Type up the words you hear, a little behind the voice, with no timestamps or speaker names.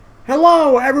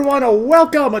Hello, everyone, and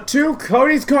welcome to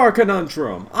Cody's Car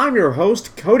Conundrum. I'm your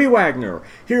host, Cody Wagner.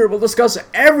 Here we'll discuss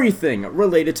everything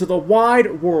related to the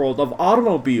wide world of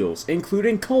automobiles,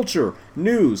 including culture,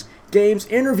 news, games,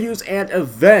 interviews, and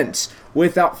events.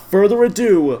 Without further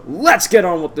ado, let's get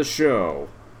on with the show.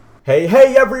 Hey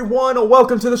everyone, and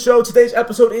welcome to the show. Today's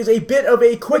episode is a bit of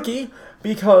a quickie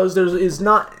because there is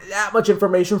not that much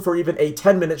information for even a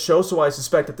 10-minute show, so I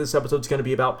suspect that this episode is going to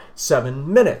be about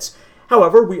 7 minutes.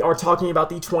 However, we are talking about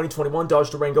the 2021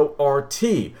 Dodge Durango RT.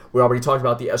 We already talked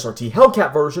about the SRT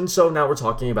Hellcat version, so now we're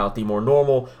talking about the more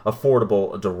normal,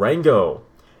 affordable Durango.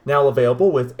 Now available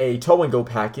with a tow-and-go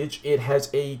package, it has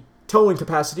a towing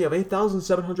capacity of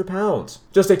 8,700 pounds.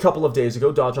 Just a couple of days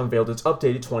ago, Dodge unveiled its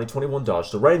updated 2021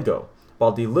 Dodge Durango.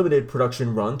 While the limited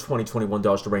production run 2021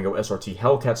 Dodge Durango SRT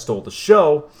Hellcat stole the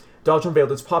show, Dodge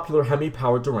unveiled its popular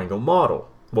Hemi-powered Durango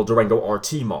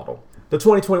RT model. The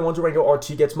 2021 Durango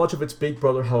RT gets much of its big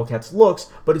brother Hellcat's looks,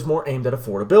 but is more aimed at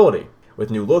affordability.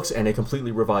 With new looks and a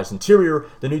completely revised interior,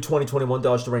 the new 2021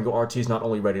 Dodge Durango RT is not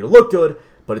only ready to look good,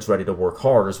 but it's ready to work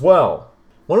hard as well.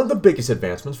 One of the biggest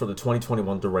advancements for the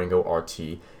 2021 Durango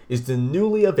RT is the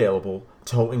newly available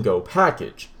Tow-and-Go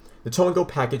package. The Tow-and-Go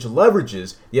package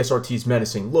leverages the SRT's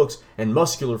menacing looks and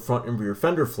muscular front and rear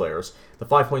fender flares, the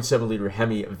 5.7-liter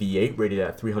Hemi V8 rated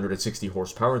at 360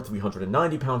 horsepower and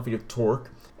 390 pound-feet of torque,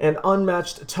 and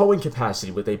unmatched towing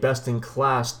capacity with a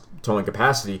best-in-class towing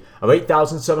capacity of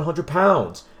 8,700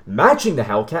 pounds, matching the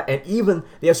Hellcat and even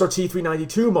the SRT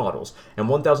 392 models, and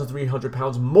 1,300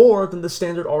 pounds more than the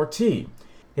standard RT.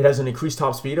 It has an increased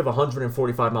top speed of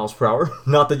 145 miles per hour,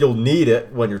 not that you'll need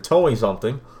it when you're towing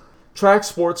something, track,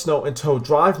 sport, snow, and tow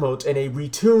drive modes, and a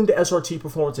retuned SRT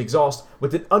performance exhaust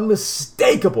with an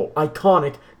unmistakable,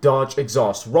 iconic Dodge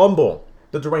exhaust rumble.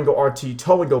 The Durango RT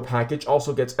Tow-and-Go package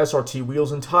also gets SRT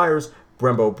wheels and tires,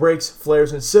 Brembo brakes,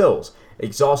 flares, and sills,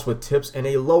 exhaust with tips, and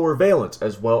a lower valence,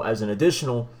 as well as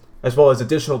additional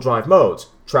drive modes,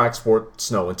 track, sport,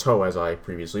 snow, and tow, as I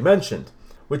previously mentioned,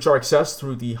 which are accessed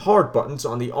through the hard buttons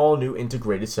on the all-new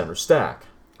integrated center stack.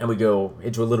 And we go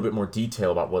into a little bit more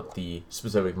detail about what the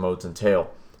specific modes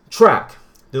entail. Track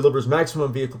delivers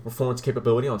maximum vehicle performance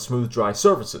capability on smooth, dry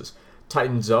surfaces,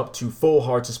 tightens up to full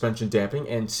hard suspension damping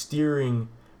and steering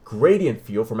gradient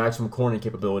feel for maximum cornering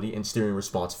capability and steering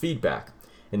response feedback.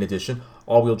 In addition,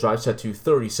 all-wheel drive set to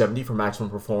 30/70 for maximum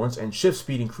performance, and shift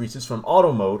speed increases from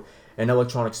auto mode, and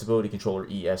electronic stability controller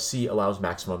ESC allows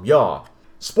maximum yaw.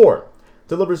 Sport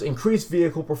delivers increased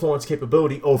vehicle performance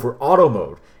capability over auto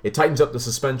mode. It tightens up the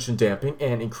suspension damping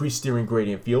and increased steering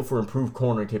gradient feel for improved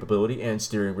cornering capability and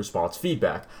steering response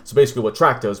feedback. So basically what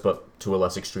track does, but to a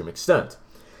less extreme extent.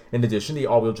 In addition, the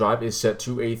all-wheel drive is set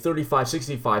to a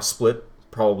 35/65 split,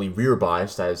 probably rear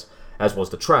biased as was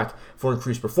the track, for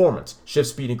increased performance. Shift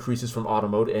speed increases from auto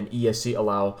mode, and ESC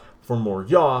allow for more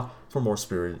yaw for more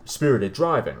spirited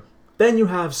driving. Then you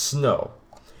have snow.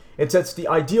 It sets the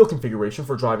ideal configuration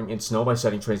for driving in snow by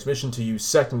setting transmission to use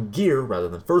second gear rather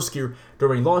than first gear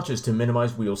during launches to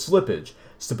minimize wheel slippage.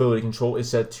 Stability control is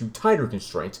set to tighter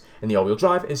constraints, and the all-wheel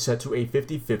drive is set to a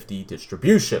 50/50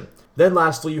 distribution. Then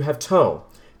lastly, you have tow.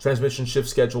 Transmission shift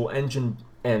schedule engine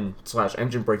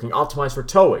braking optimized for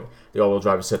towing. The all-wheel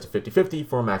drive is set to 50/50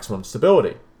 for maximum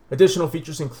stability. Additional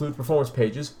features include performance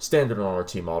pages, standard on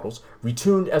RT models,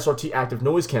 retuned SRT active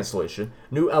noise cancellation,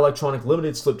 new electronic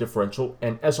limited slip differential,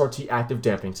 and SRT active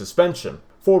damping suspension.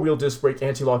 Four-wheel disc brake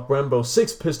anti-lock Brembo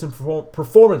 6-piston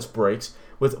performance brakes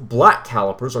with black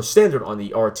calipers are standard on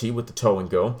the RT with the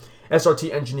Tow-and-Go.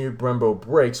 SRT engineered Brembo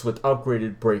brakes with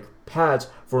upgraded brake pads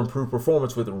for improved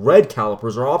performance with red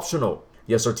calipers are optional.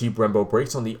 The SRT Brembo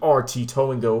brakes on the RT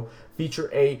Tow-and-Go feature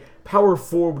a power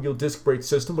four-wheel disc brake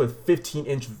system with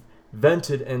 15-inch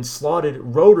vented and slotted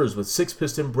rotors with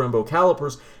 6-piston Brembo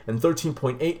calipers and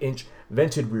 13.8-inch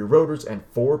vented rear rotors and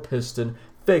 4-piston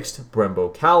fixed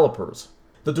Brembo calipers.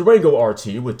 The Durango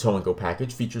RT with Tow-and-Go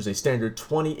package features a standard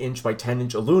 20-inch by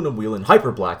 10-inch aluminum wheel in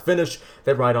hyper black finish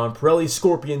that ride on Pirelli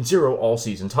Scorpion Zero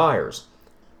all-season tires.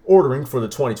 Ordering for the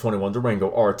 2021 Durango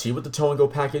RT with the Tow-and-Go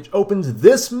package opens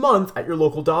this month at your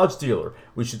local Dodge dealer.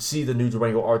 We should see the new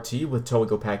Durango RT with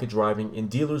Tow-and-Go package arriving in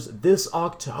dealers this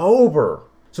October.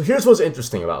 So here's what's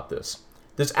interesting about this.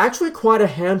 There's actually quite a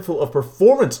handful of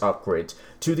performance upgrades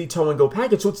to the Tow-and-Go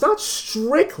package, so it's not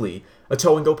strictly a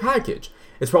Tow-and-Go package.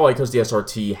 It's probably because the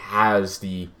SRT has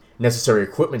the necessary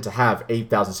equipment to have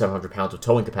 8,700 pounds of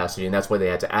towing capacity, and that's why they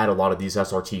had to add a lot of these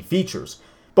SRT features.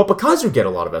 But because you get a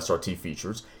lot of SRT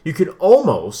features, you can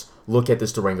almost look at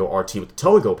this Durango RT with the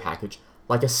Tow-and-Go package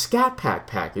like a Scat Pack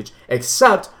package,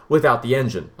 except without the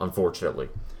engine, unfortunately.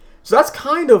 So that's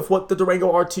kind of what the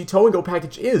Durango RT Tow-and-Go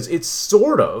package is. It's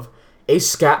sort of a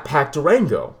Scat Pack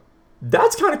Durango.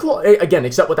 That's kind of cool. Again,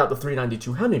 except without the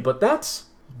 392 Hemi, but that's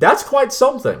quite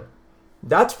something.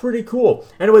 That's pretty cool.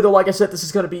 Anyway, though, like I said, this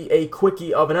is going to be a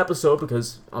quickie of an episode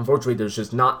because, unfortunately, there's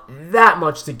just not that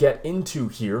much to get into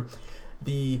here.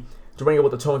 The Durango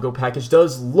with the Tow and Go package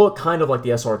does look kind of like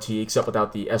the SRT, except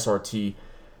without the SRT.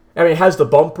 I mean, it has the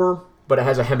bumper, but it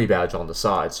has a Hemi badge on the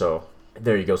side, so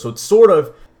there you go. So it's sort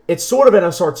of an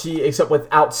SRT, except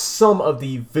without some of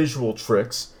the visual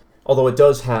tricks. Although it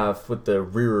does have, with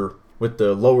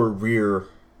the lower rear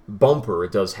bumper,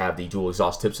 it does have the dual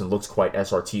exhaust tips and looks quite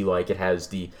SRT-like. It has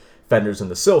the fenders and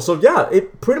the sill. So yeah,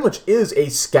 it pretty much is a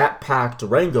Scat Pack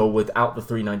Durango without the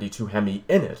 392 Hemi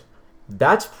in it.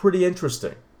 That's pretty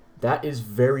interesting. That is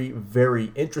very,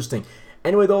 very interesting.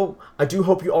 Anyway, though, I do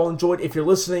hope you all enjoyed. If you're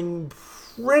listening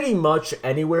pretty much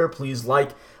anywhere, please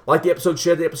like the episode,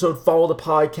 share the episode, follow the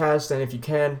podcast, and if you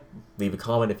can, leave a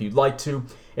comment if you'd like to.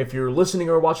 If you're listening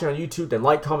or watching on YouTube, then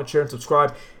like, comment, share, and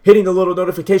subscribe, hitting the little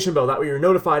notification bell. That way you're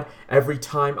notified every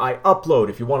time I upload.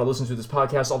 If you want to listen to this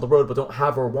podcast on the road but don't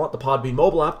have or want the Podbean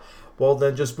mobile app, well,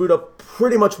 then just boot up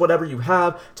pretty much whatever you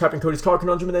have, type in Cody's Car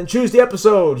Conundrum, and then choose the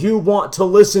episode you want to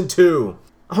listen to.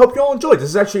 I hope you all enjoyed. This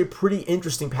is actually a pretty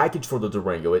interesting package for the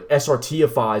Durango. It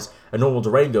SRT-ifies a normal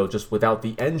Durango just without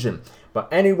the engine. But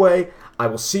anyway, I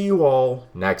will see you all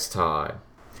next time.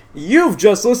 You've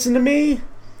just listened to me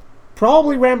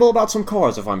probably ramble about some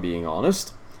cars, if I'm being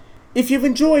honest. If you've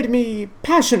enjoyed me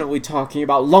passionately talking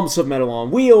about lumps of metal on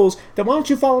wheels, then why don't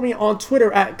you follow me on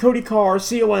Twitter at CodyCar,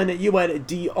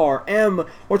 CONUNDRM,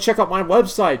 or check out my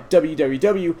website,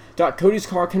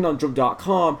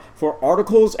 www.codyscarconundrum.com, for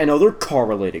articles and other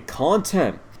car-related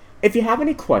content. If you have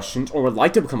any questions or would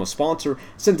like to become a sponsor,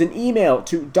 send an email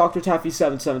to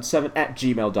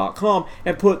drtaffy777@gmail.com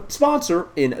and put sponsor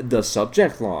in the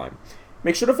subject line.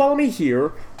 Make sure to follow me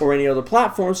here or any other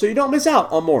platform so you don't miss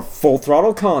out on more full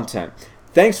throttle content.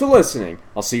 Thanks for listening.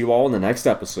 I'll see you all in the next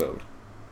episode.